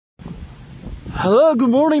Hello, good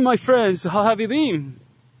morning, my friends. How have you been?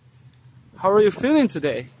 How are you feeling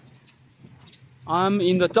today? I'm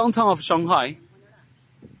in the downtown of Shanghai.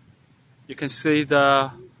 You can see the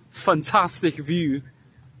fantastic view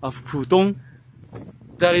of Pudong.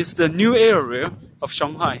 That is the new area of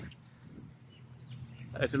Shanghai.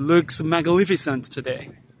 It looks magnificent today.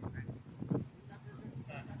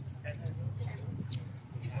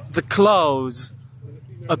 The clouds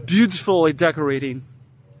are beautifully decorating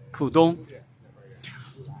Pudong.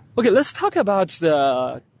 Okay, let's talk about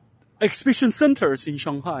the exhibition centers in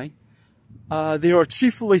Shanghai. There are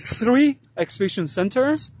chiefly 3 exhibition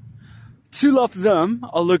centers. 2 of them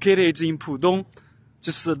are located in Pudong,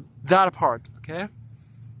 just that part, okay?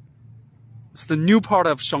 It's the new part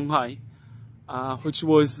of Shanghai, which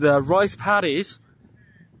was the rice paddies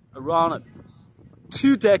around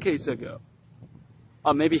 2 decades ago.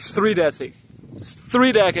 Or maybe 3 decades. Just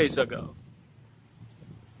 3 decades ago.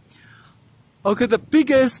 Okay, the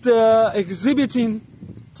biggest exhibiting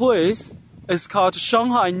place is called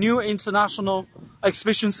Shanghai New International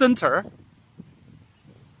Exhibition Center.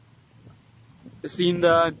 It's in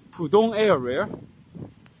the Pudong area.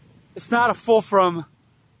 It's not far from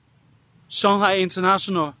Shanghai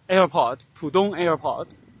International Airport, Pudong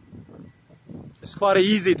Airport. It's quite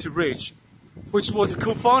easy to reach, which was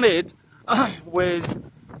co-founded with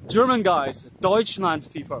German guys, Deutschland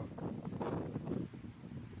people.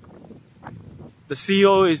 The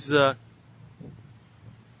CEO is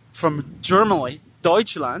from Germany,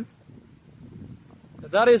 Deutschland.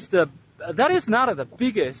 That is not the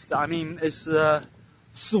biggest. I mean, it's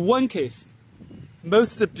swankiest,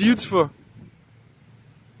 most beautiful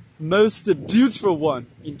one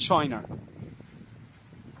in China.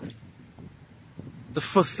 The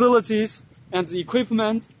facilities and the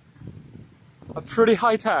equipment are pretty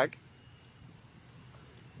high tech.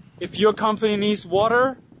 If your company needs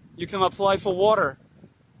water, you can apply for water.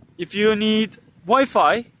 If you need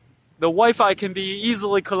Wi-Fi, the Wi-Fi can be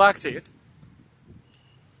easily collected.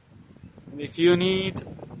 And if you need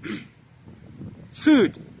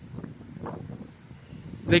food,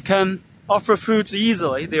 they can offer food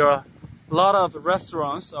easily. There are a lot of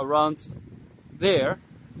restaurants around there.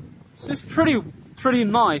 So it's pretty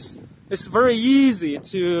nice. It's very easy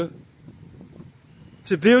to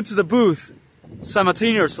build the booth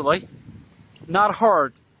simultaneously. Not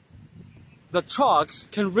hard. The trucks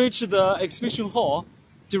can reach the exhibition hall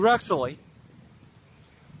directly.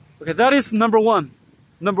 Okay, that is number one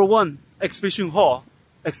exhibition hall,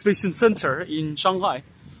 exhibition center in Shanghai.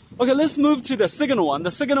 Okay, let's move to the second one.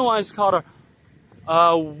 The second one is called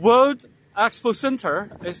World Expo Center.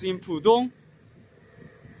 It's in Pudong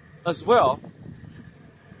as well.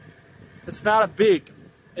 It's not big.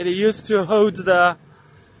 It used to hold the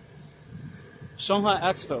Shanghai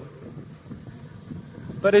Expo,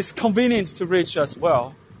 but it's convenient to reach as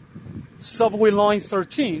well. Subway line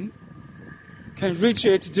 13 can reach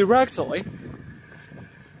it directly.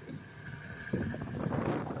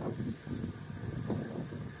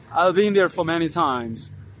 I've been there for many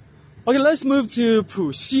times. Okay, let's move to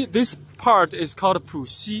Puxi. This part is called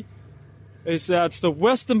Puxi. It's at the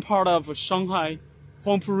western part of Shanghai,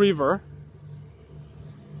 Huangpu River.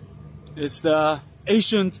 It's the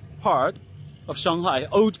ancient part of Shanghai,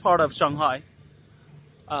 old part of Shanghai.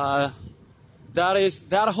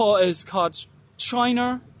 That hall is called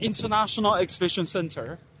China International Exhibition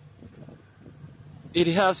Center. It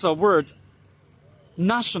has a word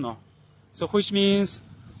national, so which means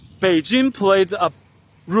Beijing played a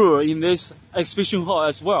role in this exhibition hall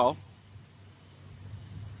as well.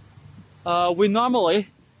 We normally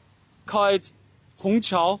call it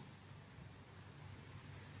Hongqiao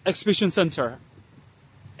Exhibition Center,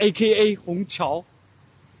 aka Hongqiao.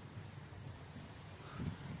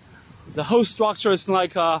 The whole structure is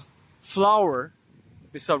like a flower.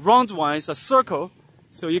 It's a round one, it's a circle,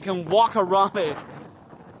 so you can walk around it.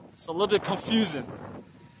 It's a little bit confusing.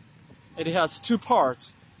 It has 2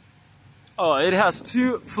 parts. Oh, it has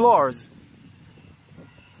 2 floors.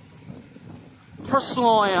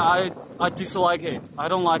 Personally, I dislike it. I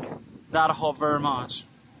don't like that hall very much.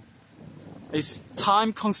 It's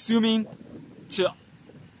time consuming to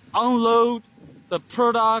unload the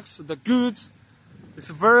products, the goods. It's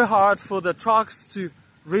very hard for the trucks to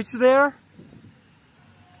reach there.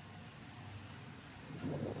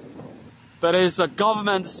 But it's a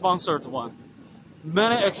government-sponsored one.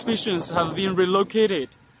 Many exhibitions have been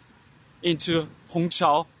relocated into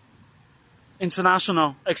Hongqiao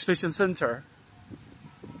International Exhibition Center.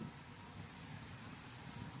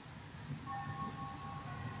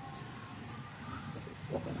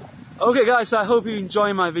 Okay guys, I hope you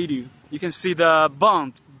enjoy my video. You can see the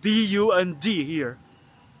bund, B-U-N-D here.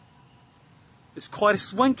 It's quite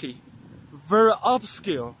swanky, very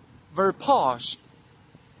upscale, very posh,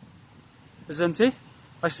 isn't it?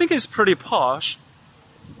 I think it's pretty posh.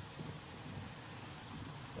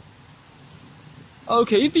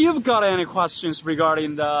 Okay, if you've got any questions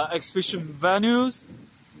regarding the exhibition venues,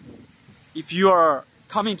 if you are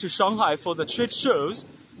coming to Shanghai for the trade shows,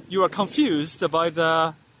 you are confused by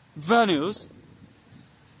the venues,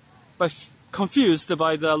 confused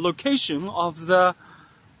by the location of the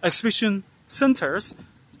exhibition centers,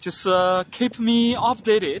 just keep me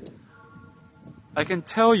updated. I can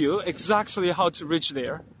tell you exactly how to reach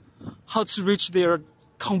there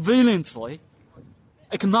conveniently,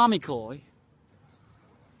 economically.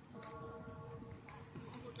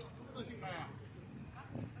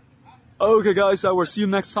 Okay guys, I will see you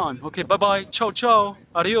next time. Okay, bye bye, ciao ciao,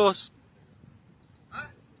 adios.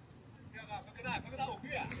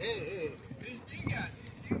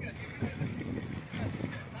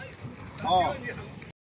 哦。